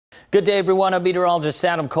Good day, everyone. I'm meteorologist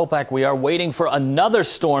Adam Kopak. We are waiting for another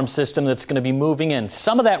storm system that's going to be moving in.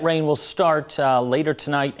 Some of that rain will start later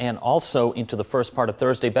tonight and also into the first part of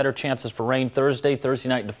Thursday. Better chances for rain Thursday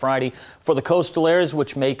night into Friday. For the coastal areas,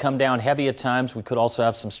 which may come down heavy at times, we could also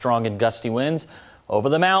have some strong and gusty winds. Over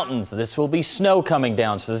the mountains, this will be snow coming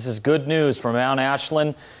down, so this is good news for Mount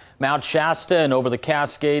Ashland, Mount Shasta, and over the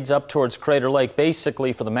Cascades up towards Crater Lake.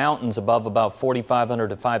 Basically, for the mountains above about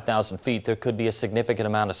 4,500 to 5,000 feet, there could be a significant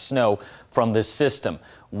amount of snow from this system.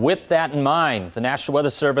 With that in mind, the National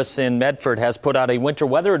Weather Service in Medford has put out a winter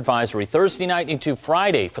weather advisory Thursday night into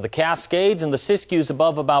Friday for the Cascades and the Siskiyous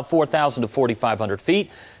above about 4,000 to 4,500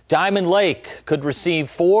 feet. Diamond Lake could receive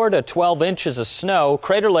 4 to 12 inches of snow.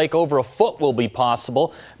 Crater Lake over a foot will be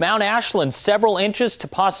possible. Mount Ashland several inches to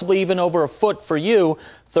possibly even over a foot for you.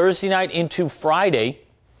 Thursday night into Friday.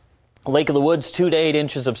 Lake of the Woods 2 to 8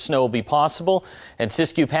 inches of snow will be possible. And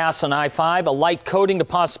Siskiyou Pass on I-5, a light coating to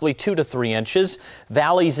possibly 2 to 3 inches.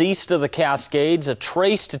 Valleys east of the Cascades, a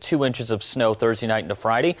trace to 2 inches of snow Thursday night into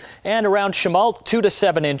Friday. And around Chemult, 2 to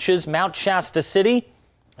 7 inches. Mount Shasta City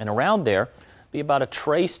and around there, be about a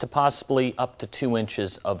trace to possibly up to 2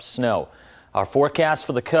 inches of snow. Our forecast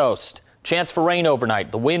for the coast. Chance for rain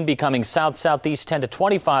overnight. The wind becoming south-southeast 10 to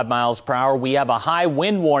 25 miles per hour. We have a high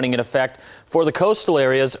wind warning in effect for the coastal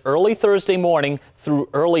areas early Thursday morning through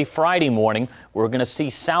early Friday morning. We're going to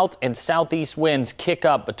see south and southeast winds kick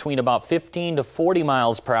up between about 15 to 40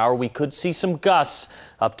 miles per hour. We could see some gusts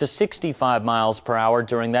up to 65 miles per hour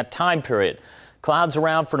during that time period. Clouds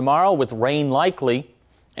around for tomorrow with rain likely.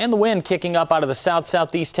 And the wind kicking up out of the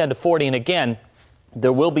south-southeast 10 to 40. And again,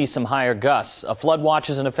 there will be some higher gusts. A flood watch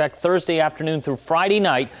is in effect Thursday afternoon through Friday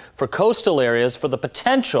night for coastal areas for the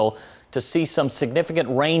potential to see some significant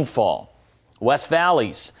rainfall. West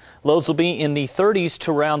Valleys, lows will be in the 30s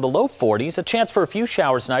to around the low 40s. A chance for a few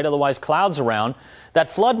showers tonight, otherwise clouds around.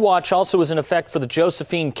 That flood watch also is in effect for the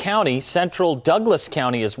Josephine County, central Douglas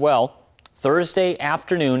County as well. Thursday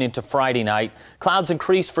afternoon into Friday night. Clouds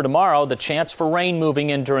increase for tomorrow, the chance for rain moving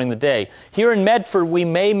in during the day. Here in Medford, we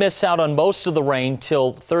may miss out on most of the rain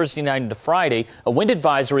till Thursday night into Friday. A wind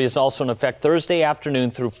advisory is also in effect Thursday afternoon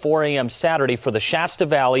through 4 a.m. Saturday for the Shasta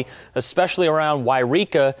Valley, especially around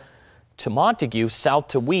Wairika to Montague, south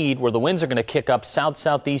to Weed, where the winds are going to kick up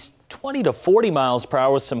south-southeast 20 to 40 miles per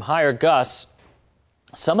hour with some higher gusts.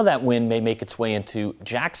 Some of that wind may make its way into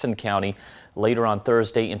Jackson County later on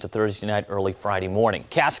Thursday into Thursday night, early Friday morning.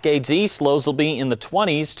 Cascades east, lows will be in the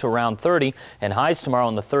 20s to around 30, and highs tomorrow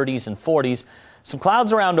in the 30s and 40s. Some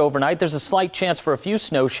clouds around overnight. There's a slight chance for a few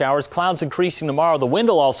snow showers. Clouds increasing tomorrow. The wind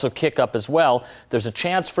will also kick up as well. There's a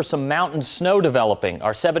chance for some mountain snow developing.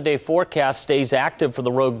 Our 7-day forecast stays active for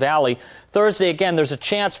the Rogue Valley. Thursday, again, there's a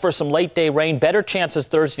chance for some late-day rain. Better chances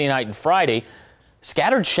Thursday night and Friday.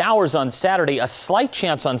 Scattered showers on Saturday, a slight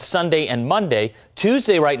chance on Sunday and Monday.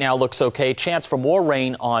 Tuesday right now looks okay. Chance for more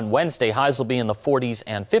rain on Wednesday. Highs will be in the 40s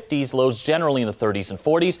and 50s. Lows generally in the 30s and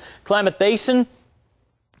 40s. Klamath Basin,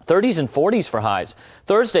 30s and 40s for highs.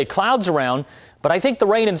 Thursday, clouds around, but I think the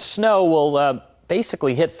rain and snow will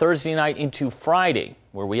basically hit Thursday night into Friday,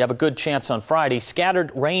 where we have a good chance on Friday.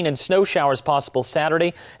 Scattered rain and snow showers possible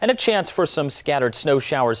Saturday, and a chance for some scattered snow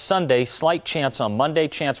showers Sunday. Slight chance on Monday,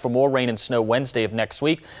 chance for more rain and snow Wednesday of next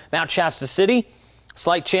week. Mount Shasta City,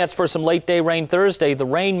 slight chance for some late-day rain Thursday. The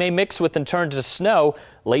rain may mix with and turn to snow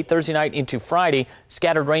late Thursday night into Friday.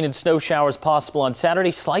 Scattered rain and snow showers possible on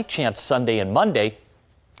Saturday. Slight chance Sunday and Monday.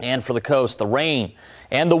 And for the coast, the rain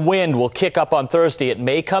and the wind will kick up on Thursday. It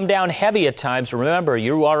may come down heavy at times. Remember,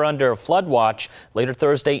 you are under a flood watch later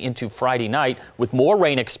Thursday into Friday night. With more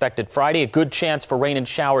rain expected Friday, a good chance for rain and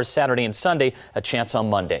showers Saturday and Sunday, a chance on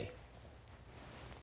Monday.